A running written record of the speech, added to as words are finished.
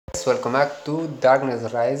guys, welcome back to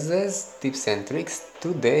Darkness Rises Tips and Tricks.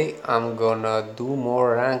 Today I'm gonna do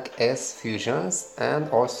more rank S fusions and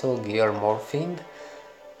also gear morphing.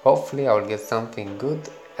 Hopefully I'll get something good,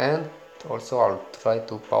 and also I'll try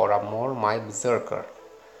to power up more my berserker.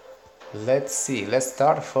 Let's see, let's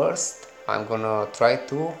start first. I'm gonna try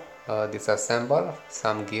to disassemble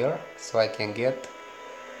some gear so I can get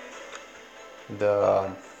the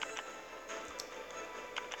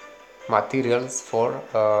materials for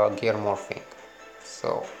gear morphing.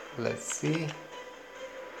 So let's see,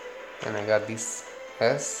 and I got this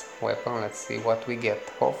S weapon. Let's see what we get,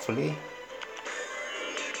 hopefully.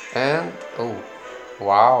 And oh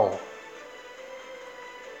wow,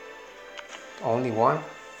 only one.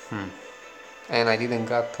 And I didn't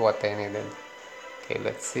got what I needed. Okay,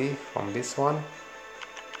 let's see from this one.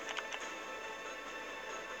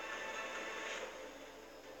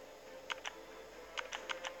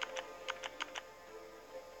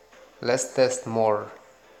 Let's test more,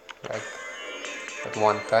 like at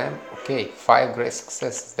one time. Okay, 5 great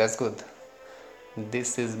successes, that's good.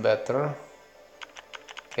 This is better.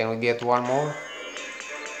 Can we get one more?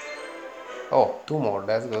 Oh, 2 more,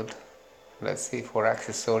 that's good. Let's see for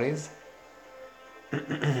accessories.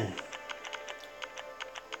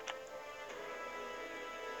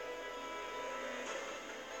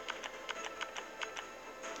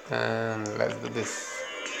 And let's do this.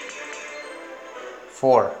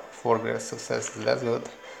 4 great successes, that's good.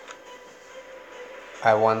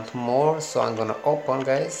 I want more, so I'm gonna open,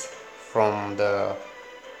 guys, from the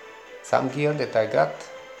some gear that I got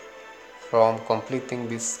from completing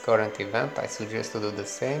this current event. I suggest to do the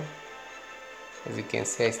same. As you can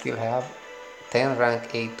see, I still have 10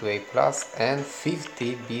 rank A to A plus and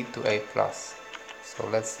 50 B to A plus. So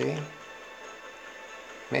let's see.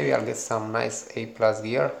 Maybe I'll get some nice A plus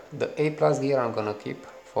gear. The A plus gear I'm gonna keep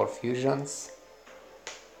for fusions,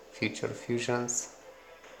 future fusions.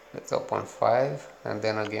 Let's open 5 and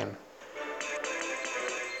then again.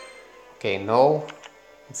 Okay, no,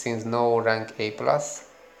 it seems no rank A plus.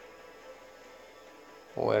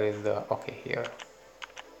 Where is the, okay, here.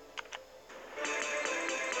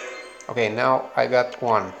 Okay, now I got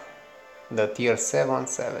one, the tier 7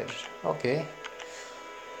 savage. Okay,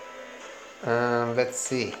 let's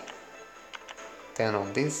see, 10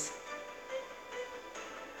 of this,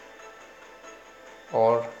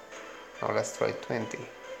 or now let's try 20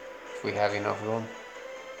 if we have enough room.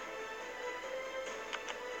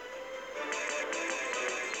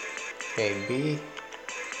 Okay, B,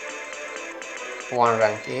 1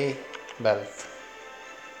 rank A, belt.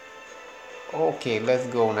 Okay, let's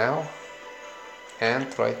go now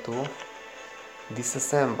and try to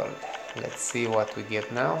disassemble. Let's see what we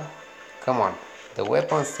get now. Come on, the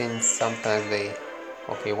weapons seem sometimes they,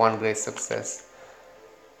 okay, 1 great success.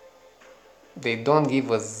 They don't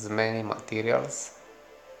give us many materials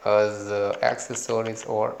as accessories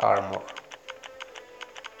or armor.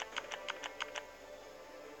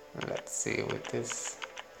 Let's see with this,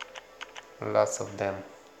 lots of them.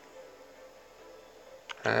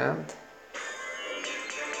 And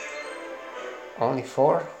only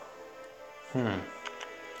 4? I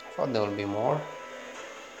thought there will be more.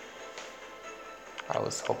 I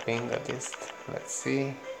was hoping at least. Let's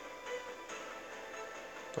see.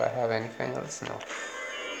 Do I have anything else? No.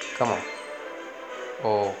 Come on.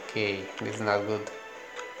 Okay, this is not good.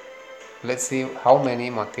 Let's see how many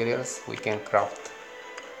materials we can craft.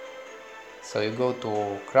 So you go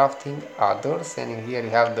to crafting, others, and here you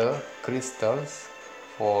have the crystals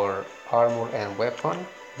for armor and weapon.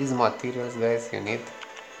 These materials, guys, you need.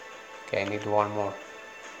 Okay, I need one more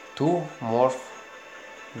to morph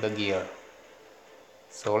the gear.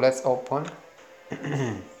 So let's open.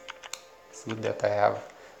 It's good that I have.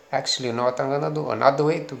 Actually, you know what I'm gonna do? Another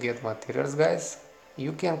way to get materials, guys.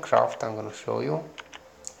 You can craft, I'm gonna show you,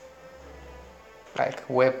 like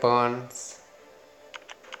weapons,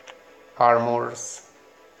 armors.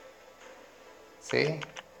 See?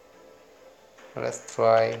 Let's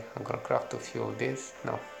try. I'm gonna craft a few of these.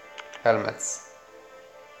 No, helmets.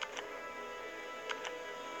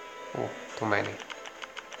 Oh, too many.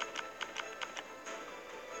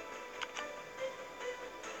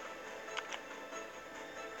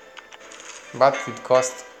 But it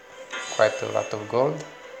costs quite a lot of gold.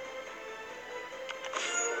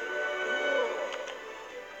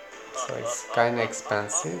 So it's kinda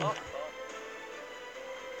expensive.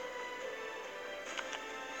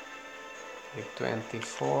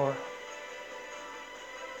 24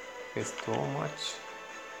 is too much.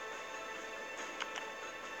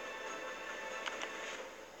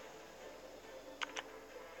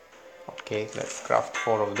 Okay, let's craft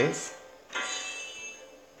 4 of this.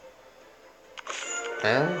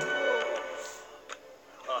 And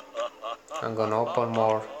I'm gonna open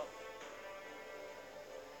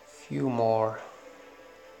few more.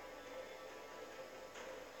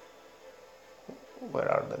 Where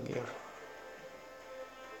are the gear?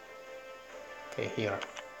 Okay, here.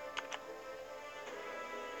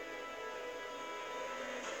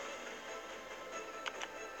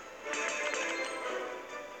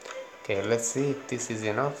 Okay, let's see if this is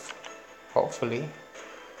enough. Hopefully.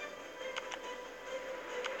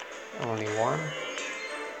 Only one.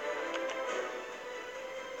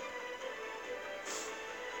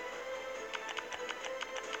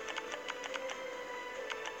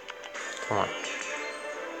 Come on.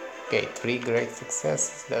 Okay, 3 great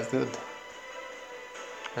successes. That's good.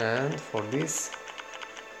 And for this,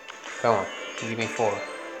 come on, give me 4.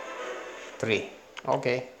 3.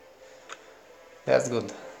 Okay, that's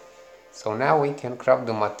good. So now we can craft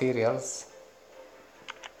the materials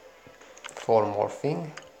for morphing.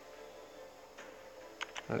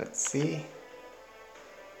 Let's see.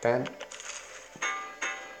 10.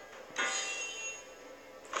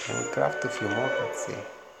 Can we craft a few more? Let's see.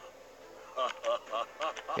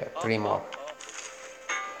 Yeah, 3 more.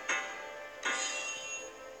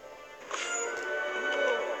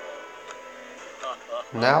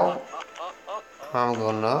 Now I'm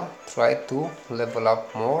gonna try to level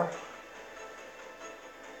up more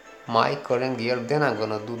my current gear, then I'm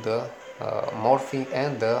gonna do the morphing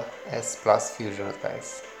and the S plus fusion,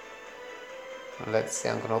 guys. Let's see,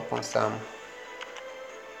 I'm gonna open some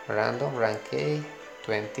random rank A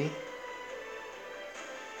 20.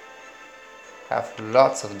 Have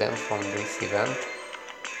lots of them from this event.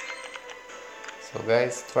 So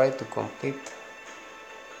guys, try to complete.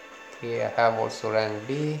 Okay, I have also rank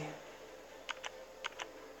B.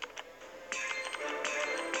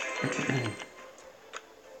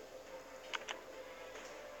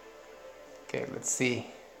 Okay, let's see.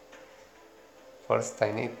 First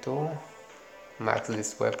I need to max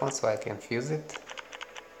this weapon so I can fuse it.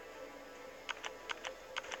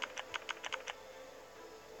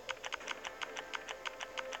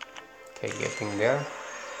 Okay, getting there.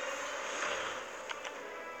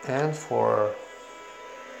 And for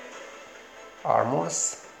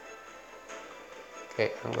armors,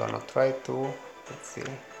 okay, I'm gonna try to, let's see,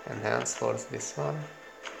 enhance first this one.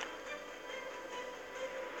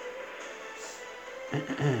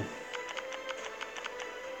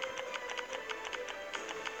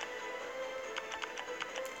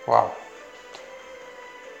 Wow,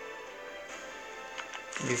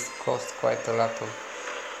 this costs quite a lot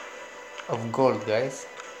of gold, guys.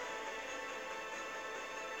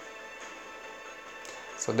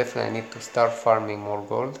 So definitely I need to start farming more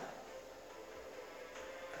gold.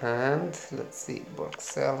 And let's see, bulk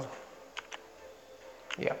sell.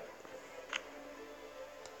 Yeah,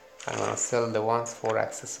 I'm gonna sell the ones for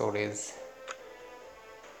accessories.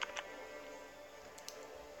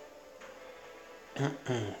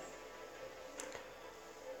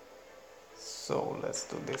 So let's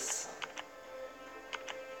do this.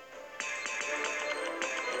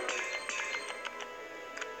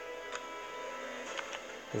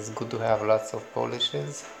 It's good to have lots of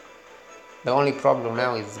polishes. The only problem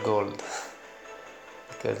now is gold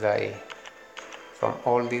because from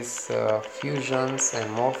all these fusions and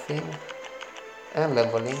morphing and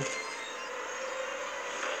leveling,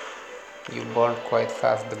 you burn quite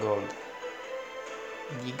fast the gold.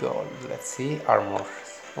 The gold, let's see, armor.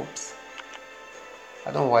 Oops.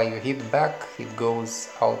 I don't know why you hit back, it goes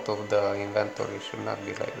out of the inventory. It should not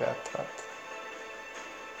be like that. But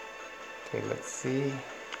okay, let's see.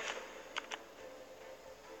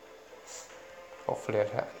 Hopefully I'll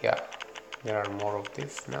have, yeah, there are more of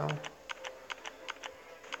this now.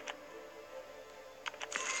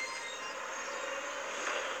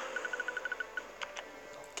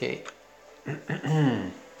 Okay.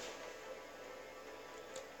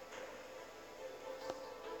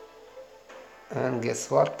 And guess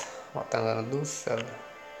what? What I'm gonna do, sell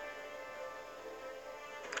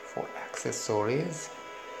for accessories.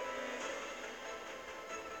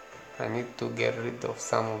 I need to get rid of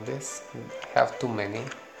some of this. I have too many.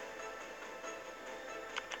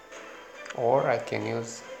 Or I can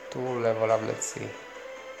use to level up, let's see.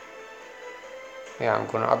 Yeah, I'm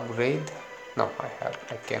gonna upgrade. No,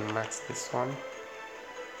 I can max this one.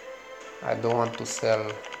 I don't want to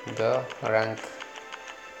sell the rank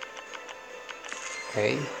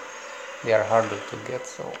A. They are harder to get,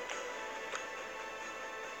 so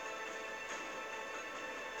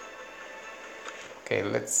okay,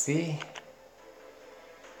 let's see.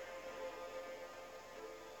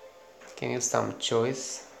 Can use some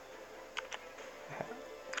choice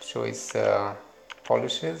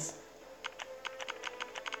polishes.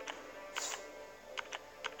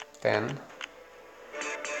 10.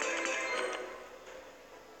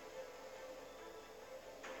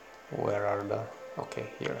 Where are the... okay,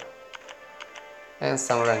 here. And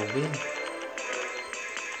some rank B.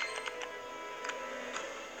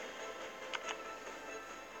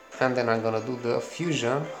 And then I'm gonna do the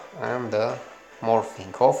fusion and the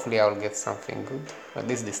morphing. Hopefully I'll get something good, at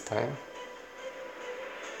least this time.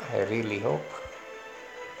 I really hope.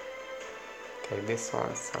 Okay, this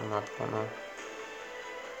one's I'm not gonna...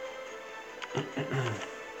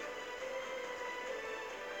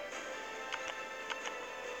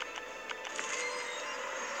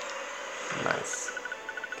 nice.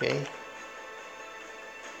 Okay.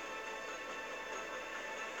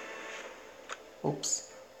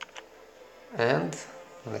 Oops. And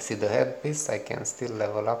let's see the headpiece, I can still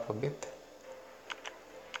level up a bit.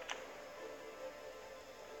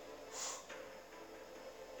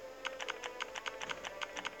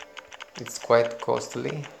 It's quite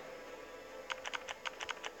costly.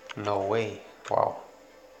 No way. Wow.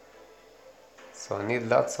 So I need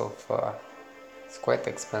lots of... it's quite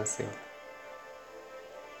expensive.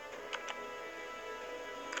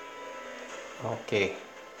 Okay.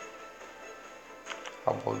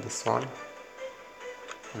 How about this one?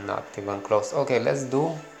 Not even close. Okay, let's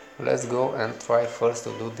go and try first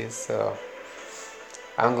to do this.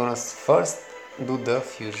 I'm gonna first do the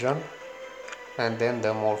fusion and then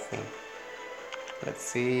the morphing. Let's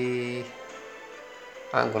see.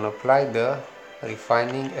 I'm gonna apply the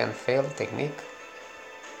refining and fail technique,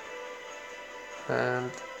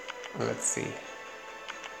 and let's see.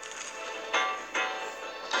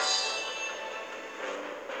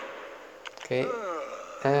 Okay,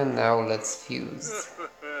 and now let's fuse.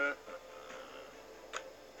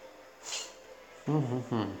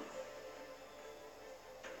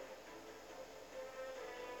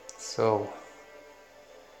 So,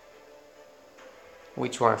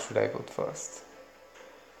 which one should I put first?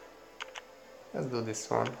 Let's do this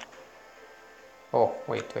one. Oh,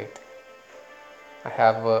 wait. I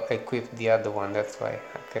have equipped the other one, that's why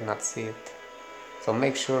I cannot see it. So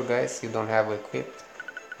make sure, guys, you don't have equipped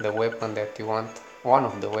the weapon that you want, one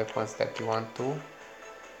of the weapons that you want to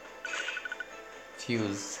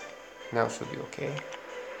fuse. Now should be okay.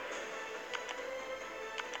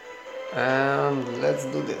 And let's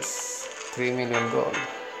do this. 3 million gold.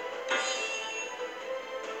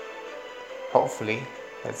 Hopefully,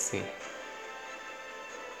 let's see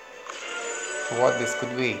what this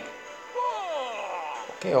could be.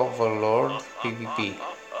 Okay, Overlord PvP.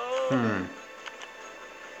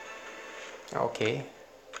 Okay.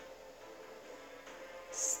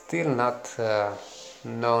 Still not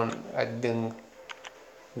known. I didn't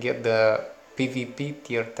get the PvP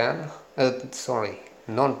tier 10. Sorry,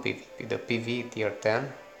 non-PvP, the PvE tier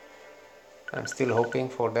 10. I'm still hoping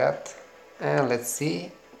for that. And let's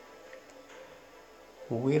see.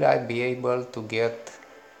 Will I be able to get...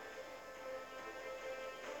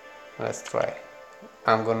 let's try.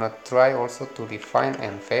 I'm gonna try also to refine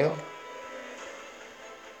and fail.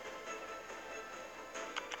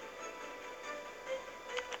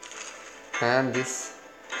 And this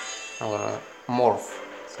I'm gonna morph.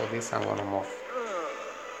 So this I'm gonna morph.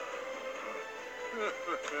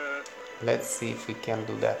 Let's see if we can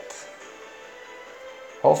do that.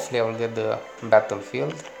 Hopefully I will get the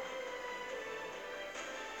battlefield.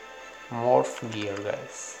 Morph gear,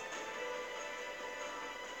 guys.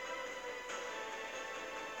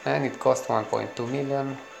 And it cost 1.2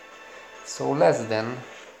 million. So less than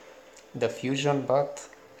the fusion, but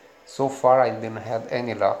so far I didn't have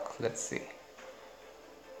any luck. Let's see.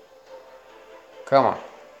 Come on.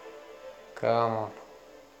 Come on.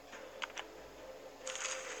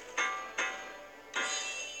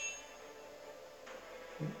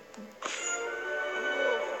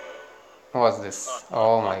 What's this?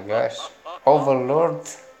 Oh my gosh. Overlord.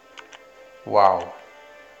 Wow.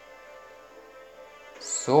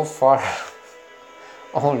 So far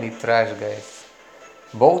only trash, guys.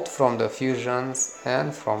 Both from the fusions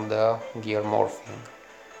and from the gear morphing.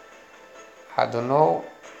 I don't know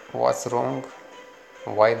what's wrong,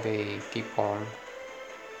 why they keep on.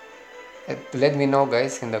 Let me know,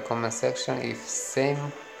 guys, in the comment section if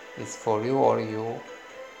same is for you or you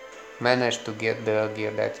managed to get the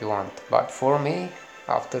gear that you want. But for me,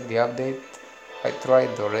 after the update, I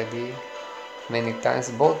tried already many times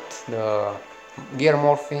both the gear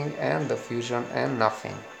morphing and the fusion and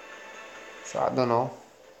nothing. So I don't know,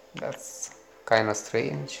 that's kind of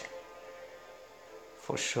strange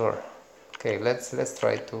for sure. Okay, let's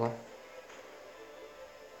try to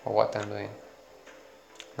what I'm doing,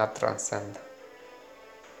 not transcend.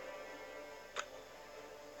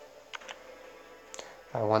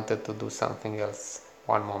 I wanted to do something else.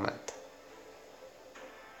 One moment.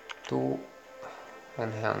 To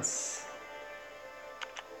enhance.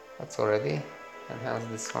 That's already enhance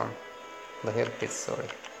this one. The headpiece, sorry.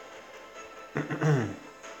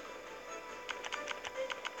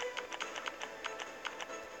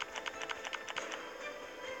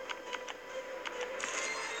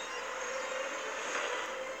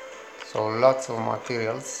 So lots of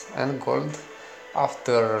materials and gold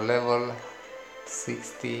after level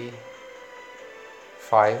 65.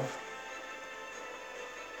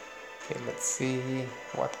 Okay, let's see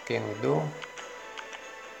what can we do.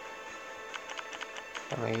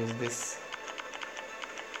 Can I use this?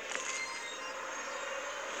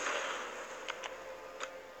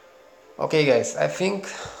 Okay guys, I think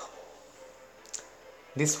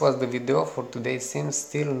this was the video for today's sim.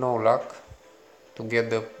 Still no luck to get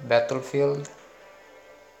the battlefield.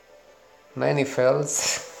 Many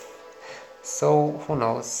fails. So who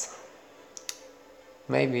knows,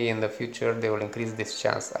 maybe in the future they will increase this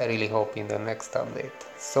chance. I really hope in the next update.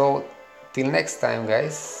 So till next time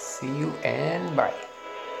guys, see you and bye.